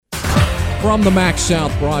From the Max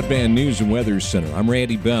South Broadband News and Weather Center, I'm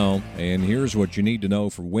Randy Bell, and here's what you need to know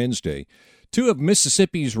for Wednesday. Two of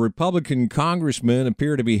Mississippi's Republican congressmen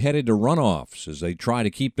appear to be headed to runoffs as they try to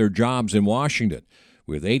keep their jobs in Washington.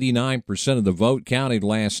 With 89% of the vote counted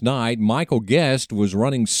last night, Michael Guest was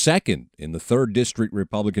running second in the 3rd District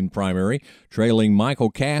Republican primary, trailing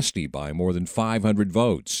Michael Castee by more than 500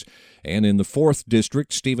 votes. And in the 4th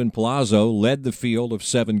District, Stephen Palazzo led the field of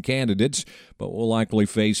 7 candidates, but will likely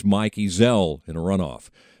face Mike Ezell in a runoff.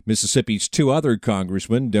 Mississippi's two other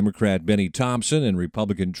congressmen, Democrat Benny Thompson and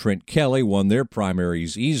Republican Trent Kelly, won their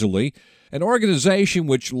primaries easily. An organization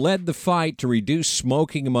which led the fight to reduce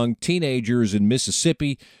smoking among teenagers in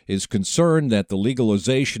Mississippi is concerned that the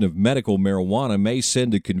legalization of medical marijuana may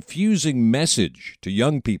send a confusing message to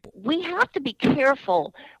young people. We have to be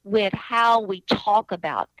careful with how we talk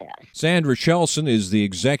about this. Sandra Shelson is the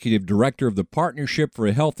executive director of the Partnership for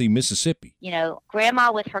a Healthy Mississippi. You know,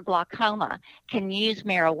 grandma with her glaucoma can use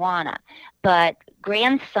marijuana, but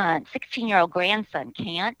 16-year-old grandson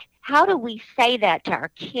can't. How do we say that to our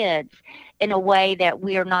kids in a way that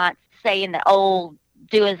we're not saying that, oh,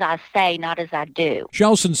 do as I say, not as I do?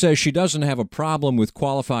 Shelson says she doesn't have a problem with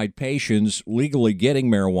qualified patients legally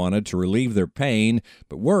getting marijuana to relieve their pain,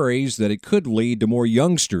 but worries that it could lead to more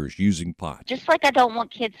youngsters using pot. Just like I don't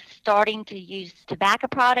want kids starting to use tobacco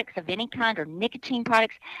products of any kind or nicotine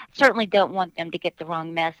products, I certainly don't want them to get the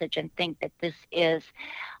wrong message and think that this is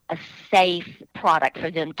a safe product for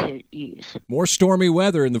them to use. More stormy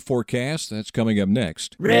weather in the forecast. That's coming up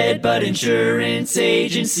next. Redbud Insurance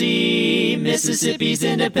Agency, Mississippi's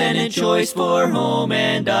independent choice for home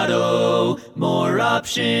and auto. More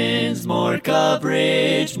options, more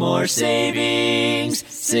coverage, more savings.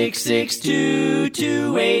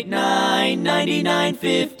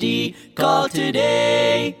 662-289-9950. Call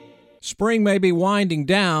today. Spring may be winding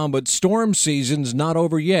down, but storm season's not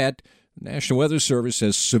over yet. The National Weather Service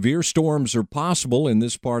says severe storms are possible in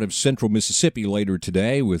this part of central Mississippi later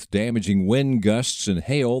today, with damaging wind gusts and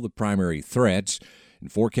hail the primary threats. And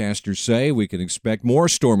forecasters say we can expect more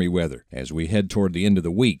stormy weather as we head toward the end of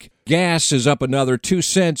the week. Gas is up another 2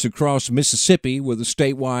 cents across Mississippi, with a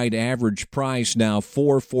statewide average price now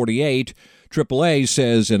 $4.48. AAA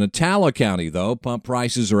says in Attala County, though, pump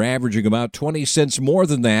prices are averaging about 20 cents more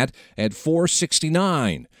than that at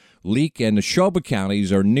 $4.69. Leake and Neshoba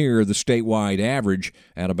counties are near the statewide average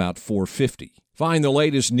at about $4.50. Find the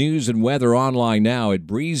latest news and weather online now at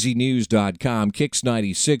breezynews.com,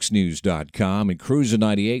 kicks96news.com, and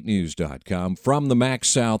cruiser98news.com. From the Max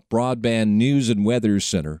South Broadband News and Weather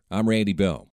Center, I'm Randy Bell.